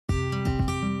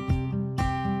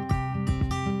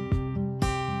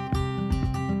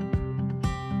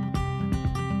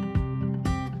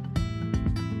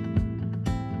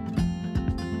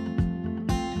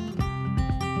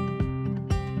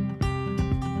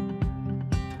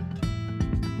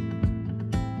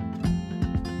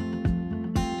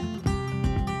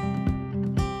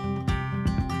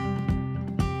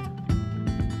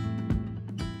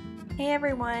Hey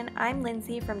everyone, I'm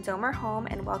Lindsay from Domer Home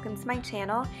and welcome to my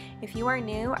channel. If you are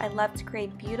new, I love to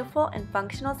create beautiful and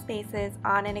functional spaces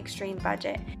on an extreme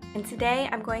budget. And today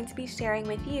I'm going to be sharing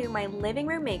with you my living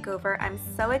room makeover. I'm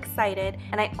so excited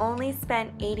and I only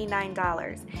spent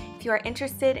 $89. If you are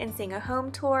interested in seeing a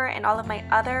home tour and all of my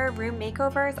other room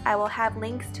makeovers, I will have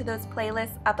links to those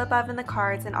playlists up above in the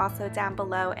cards and also down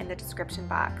below in the description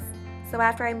box. So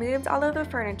after I moved all of the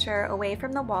furniture away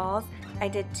from the walls, I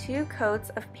did 2 coats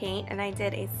of paint and I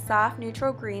did a soft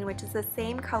neutral green, which is the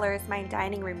same color as my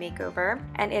dining room makeover,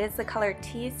 and it is the color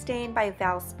Tea Stain by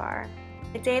Valspar.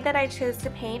 The day that I chose to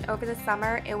paint over the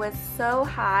summer, it was so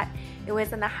hot. It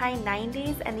was in the high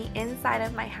 90s and the inside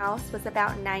of my house was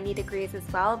about 90 degrees as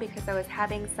well because I was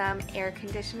having some air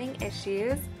conditioning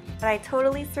issues. But I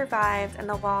totally survived and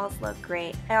the walls look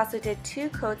great. I also did 2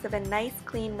 coats of a nice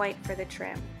clean white for the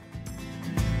trim.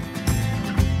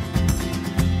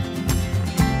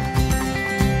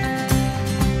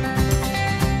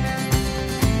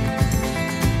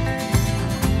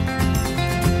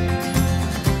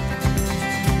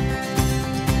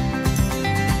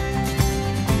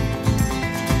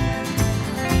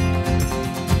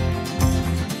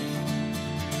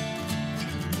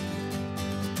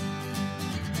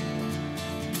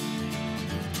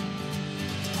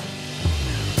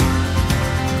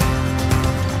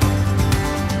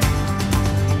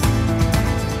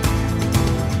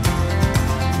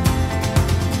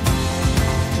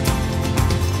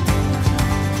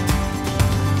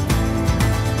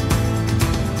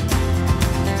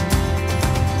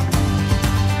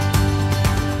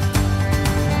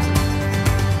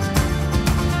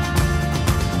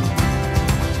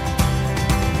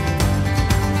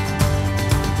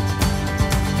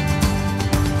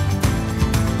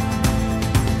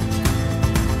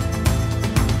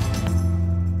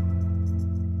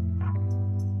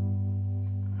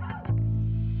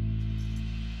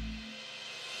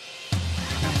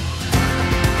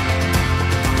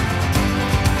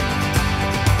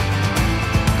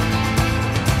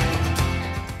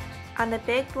 On the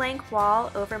big blank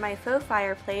wall over my faux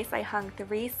fireplace, I hung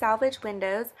 3 salvage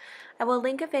windows. I will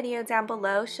link a video down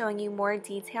below showing you more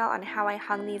detail on how I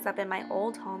hung these up in my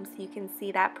old home so you can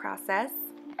see that process.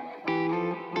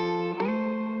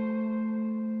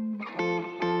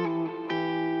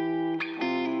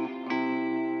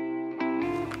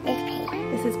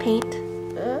 This is paint.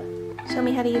 Show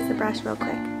me how to use the brush real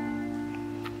quick.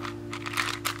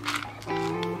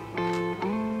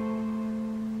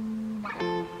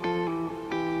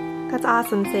 That's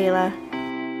awesome, Sayla.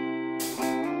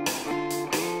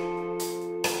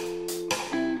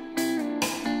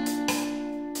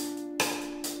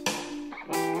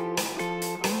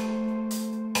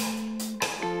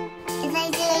 Is I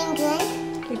doing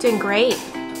good? You're doing great.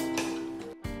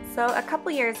 So a couple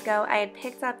years ago, I had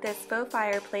picked up this faux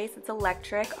fireplace. It's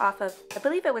electric off of, I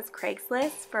believe it was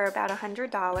Craigslist for about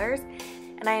 $100.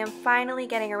 And I am finally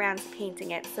getting around to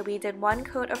painting it. So we did 1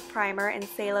 coat of primer and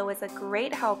Sayla was a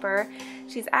great helper.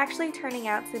 She's actually turning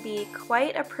out to be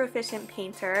quite a proficient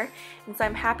painter, and so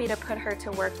I'm happy to put her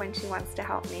to work when she wants to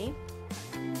help me.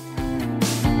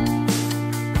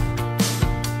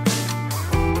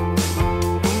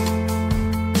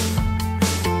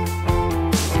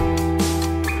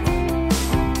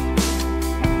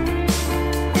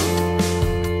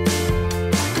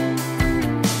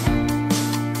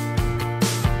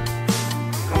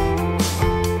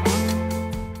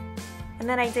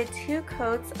 Then I did 2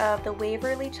 coats of the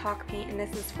Waverly chalk paint, and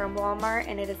this is from Walmart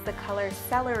and it is the color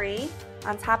Celery.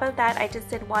 On top of that, I just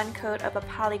did 1 coat of a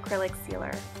polyacrylic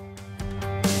sealer.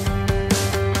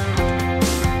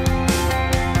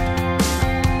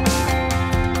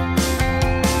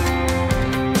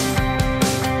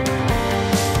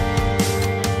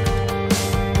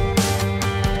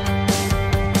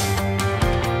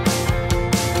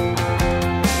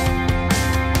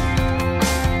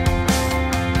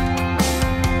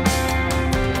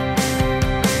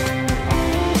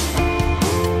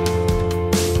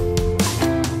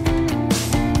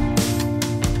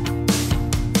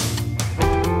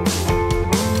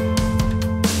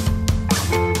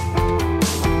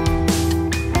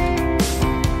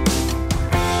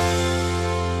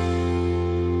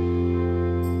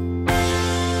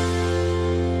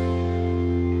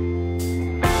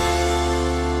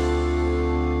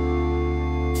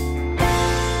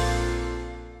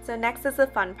 So next is the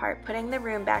fun part, putting the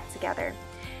room back together.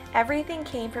 Everything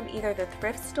came from either the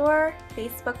thrift store,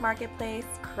 Facebook Marketplace,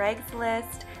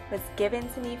 Craigslist, was given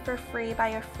to me for free by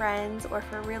a friend or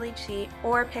for really cheap,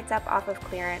 or picked up off of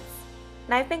clearance.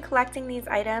 And I've been collecting these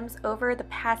items over the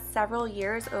past several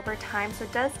years over time, so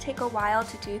it does take a while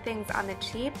to do things on the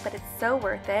cheap, but it's so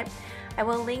worth it. I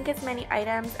will link as many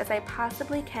items as I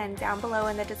possibly can down below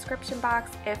in the description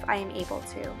box if I am able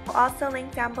to. I'll also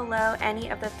link down below any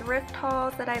of the thrift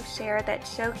hauls that I've shared that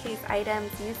showcase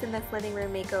items used in this living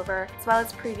room makeover, as well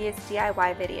as previous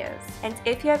DIY videos. And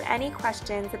if you have any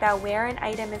questions about where an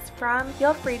item is from,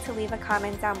 feel free to leave a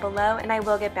comment down below and I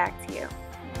will get back to you.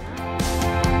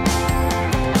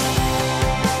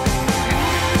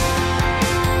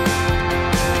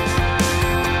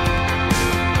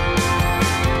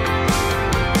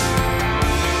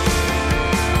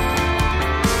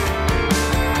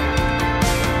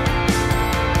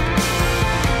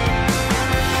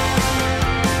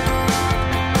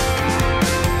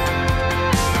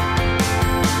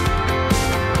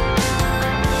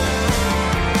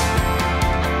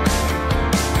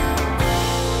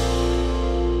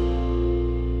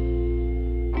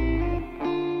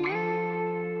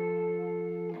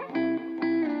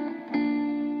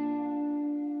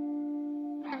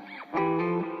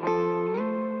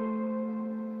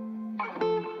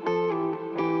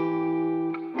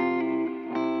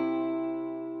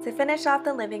 To finish off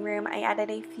the living room, I added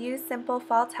a few simple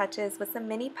fall touches with some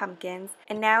mini pumpkins,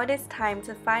 and now it is time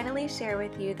to finally share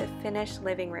with you the finished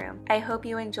living room. I hope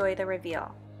you enjoy the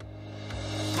reveal.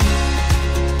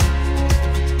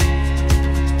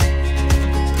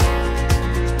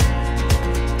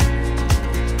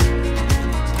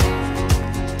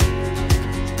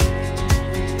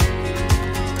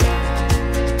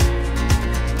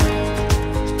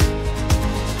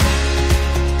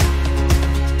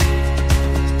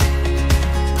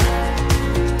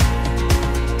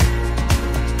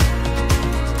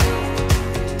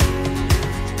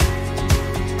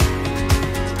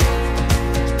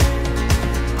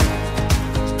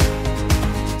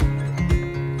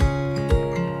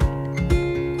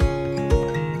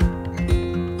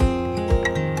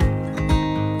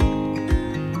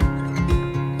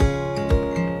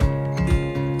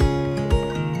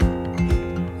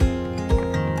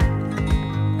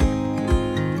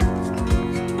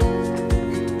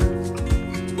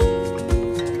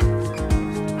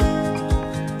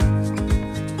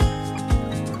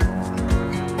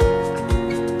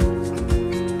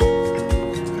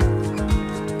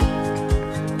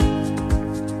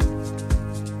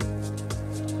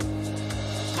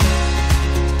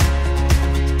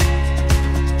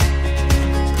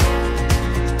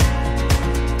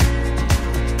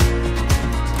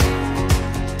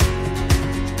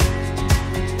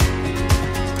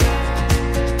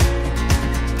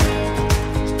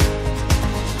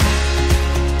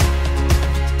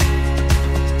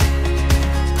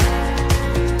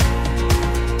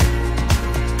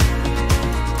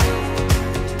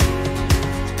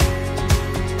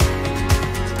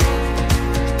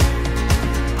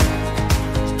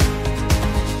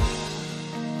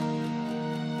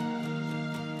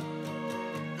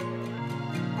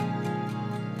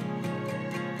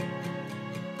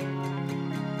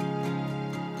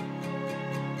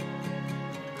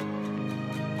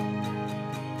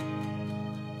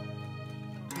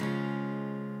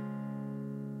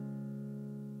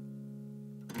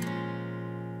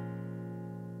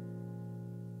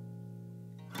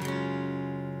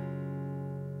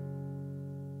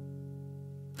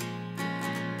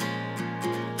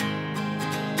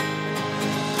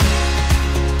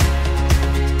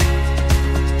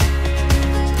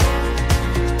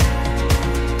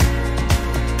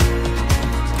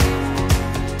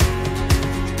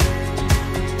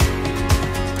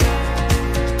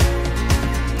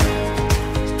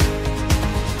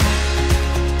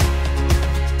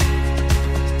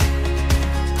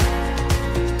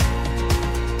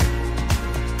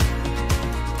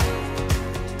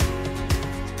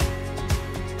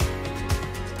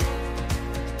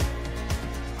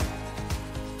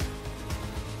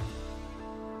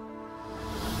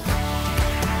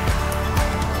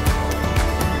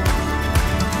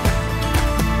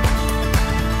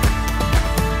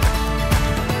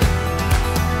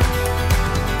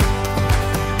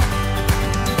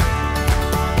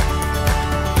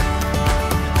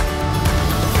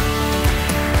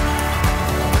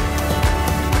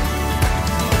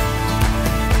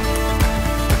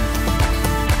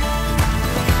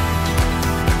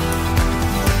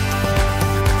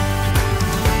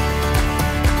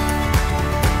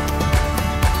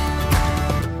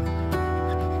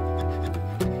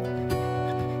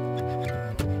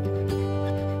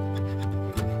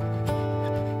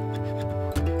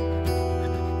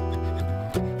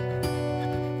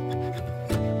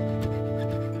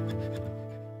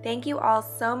 Thank you all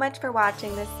so much for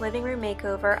watching this living room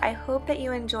makeover. I hope that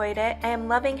you enjoyed it. I am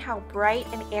loving how bright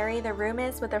and airy the room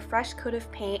is with a fresh coat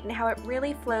of paint and how it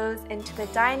really flows into the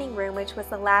dining room, which was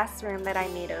the last room that I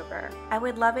made over. I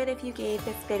would love it if you gave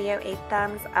this video a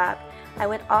thumbs up. I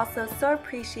would also so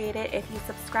appreciate it if you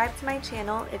subscribe to my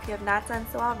channel if you have not done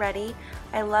so already.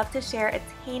 I love to share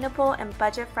attainable and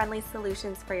budget-friendly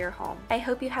solutions for your home. I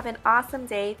hope you have an awesome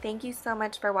day. Thank you so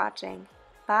much for watching.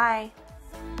 Bye!